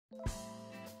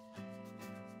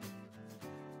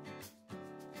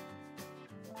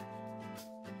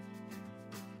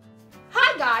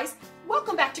Hi guys,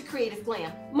 welcome back to Creative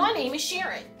Glam. My name is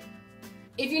Sharon.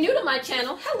 If you're new to my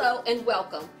channel, hello and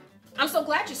welcome. I'm so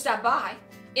glad you stopped by.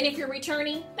 And if you're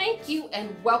returning, thank you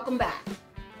and welcome back.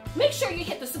 Make sure you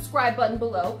hit the subscribe button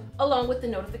below along with the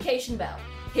notification bell.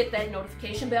 Hit that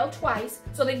notification bell twice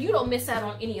so that you don't miss out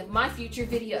on any of my future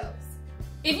videos.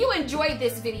 If you enjoyed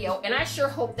this video, and I sure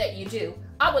hope that you do,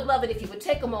 I would love it if you would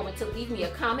take a moment to leave me a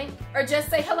comment or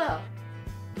just say hello.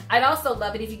 I'd also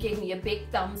love it if you gave me a big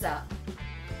thumbs up.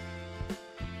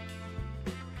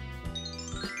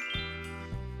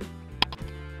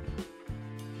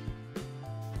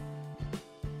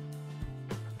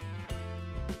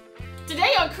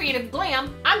 Today on Creative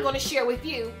Glam, I'm going to share with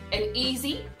you an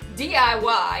easy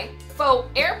DIY faux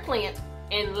air plant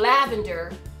and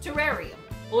lavender terrarium.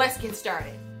 Let's get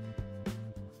started.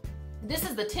 This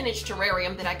is the 10-inch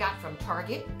terrarium that I got from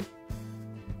Target.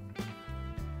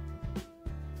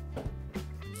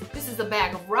 This is a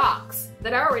bag of rocks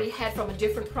that I already had from a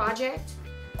different project.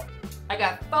 I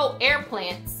got faux air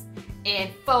plants and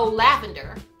faux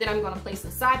lavender that I'm going to place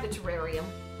inside the terrarium.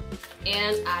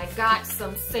 And I got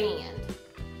some sand,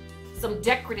 some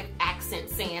decorative accent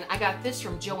sand. I got this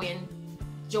from Joanne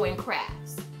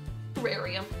Crafts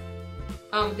terrarium.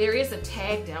 There is a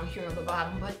tag down here on the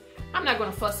bottom, but I'm not going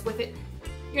to fuss with it.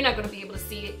 You're not going to be able to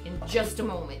see it in just a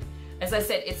moment. As I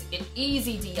said, it's an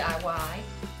easy DIY.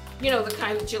 You know, the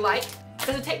kind that you like. It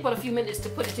doesn't take but a few minutes to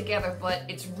put it together, but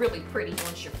it's really pretty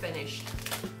once you're finished.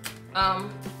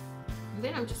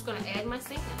 Then I'm just going to add my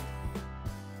sand.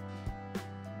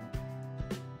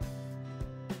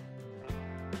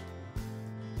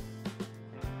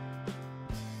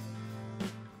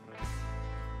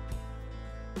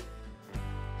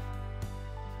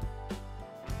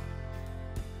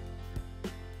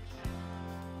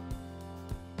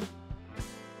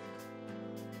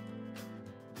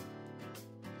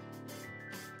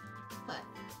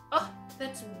 Oh,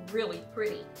 that's really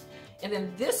pretty. And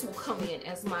then this will come in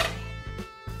as my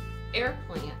air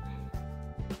plant.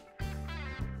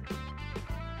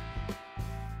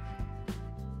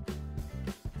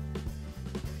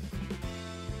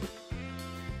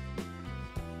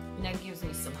 And that gives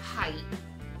me some height.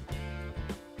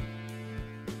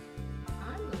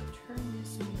 I'm going to turn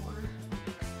this more.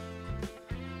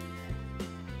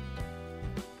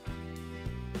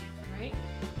 Right?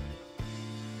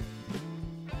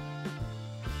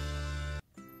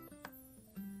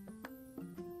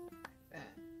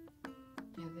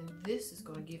 This is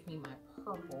going to give me my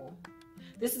purple.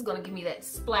 This is going to give me that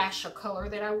splash of color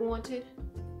that I wanted.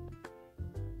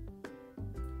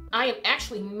 I am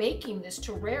actually making this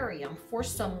terrarium for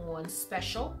someone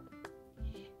special,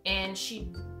 and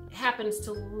she happens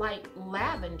to like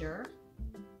lavender.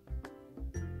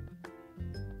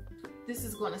 This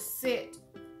is going to sit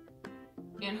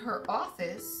in her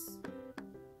office.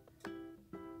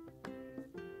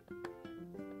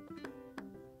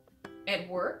 At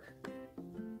work.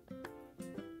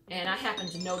 And I happen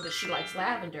to know that she likes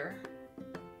lavender.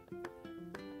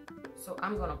 So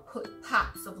I'm gonna put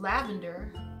pots of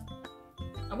lavender.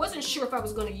 I wasn't sure if I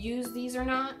was gonna use these or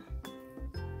not.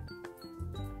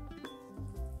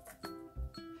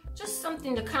 Just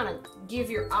something to kind of give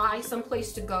your eye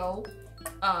someplace to go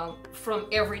from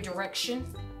every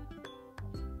direction.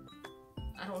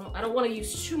 I don't want to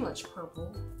use too much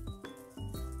purple.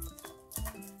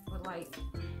 But like,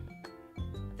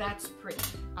 that's pretty.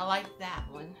 I like that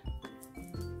one.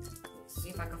 Let's see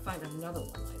if I can find another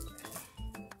one like that.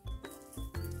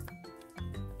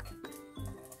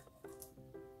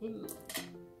 Ooh,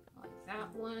 I like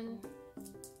that one.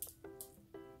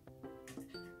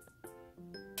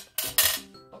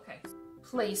 Okay,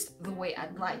 placed the way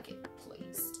I'd like it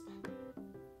placed.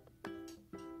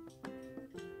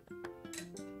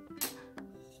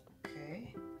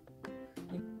 Okay.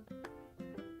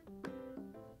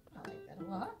 I like that a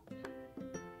lot.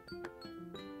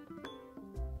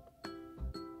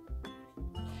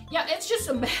 Yeah, it's just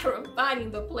a matter of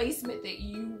finding the placement that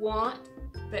you want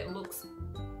that looks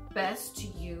best to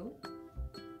you.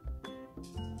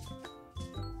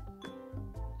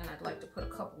 And I'd like to put a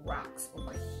couple rocks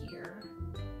over here.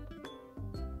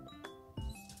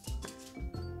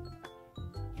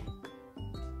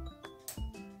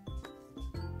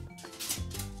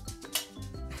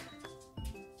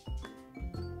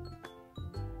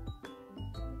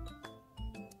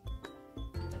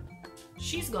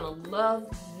 She's gonna love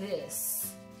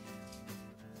this.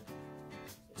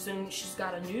 Soon she's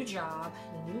got a new job,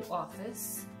 a new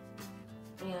office,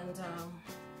 and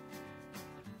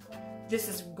this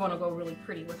is gonna go really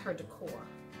pretty with her decor.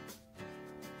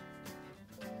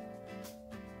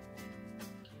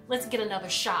 let's get another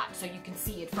shot so you can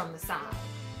see it from the side.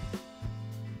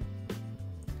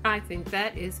 I think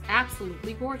that is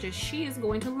absolutely gorgeous. She is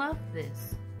going to love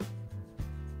this.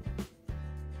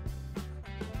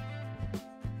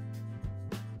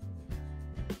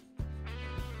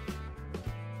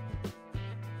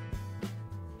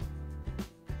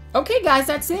 Okay guys,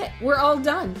 that's it. We're all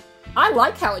done. I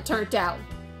like how it turned out.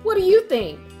 What do you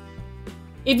think?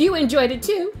 If you enjoyed it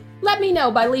too, let me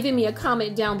know by leaving me a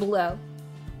comment down below.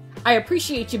 I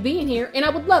appreciate you being here, and I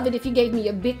would love it if you gave me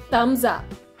a big thumbs up.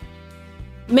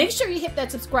 Make sure you hit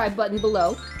that subscribe button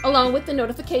below, along with the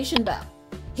notification bell.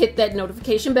 Hit that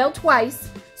notification bell twice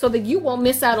so that you won't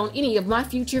miss out on any of my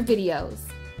future videos.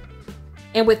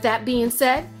 And with that being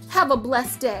said, have a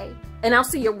blessed day, and I'll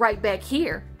see you right back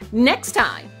here next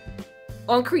time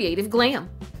on Creative Glam.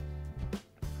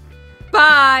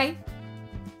 Bye!